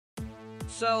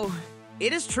So,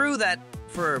 it is true that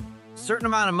for a certain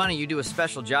amount of money you do a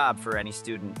special job for any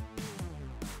student.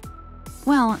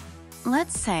 Well,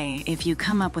 let's say if you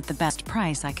come up with the best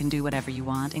price, I can do whatever you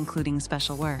want, including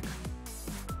special work.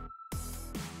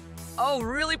 Oh,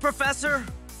 really, Professor?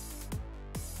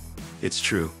 It's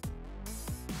true.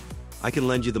 I can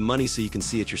lend you the money so you can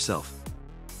see it yourself.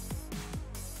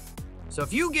 So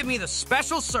if you give me the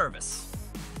special service,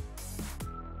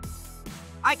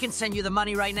 I can send you the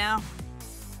money right now.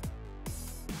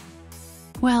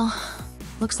 Well,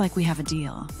 looks like we have a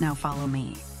deal. Now follow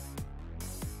me.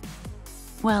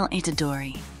 Well,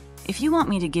 Itadori, if you want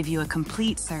me to give you a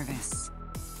complete service...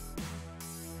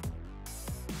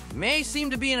 Mei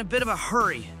seemed to be in a bit of a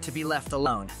hurry to be left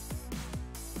alone.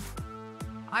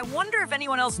 I wonder if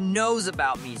anyone else knows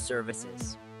about Mei's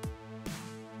services.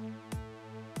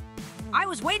 I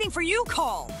was waiting for you,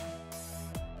 Call!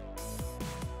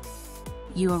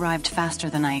 You arrived faster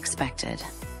than I expected.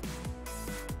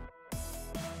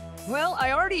 Well,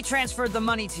 I already transferred the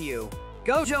money to you.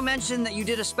 Gojo mentioned that you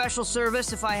did a special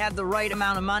service if I had the right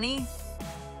amount of money.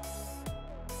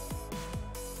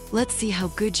 Let's see how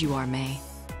good you are, Mei.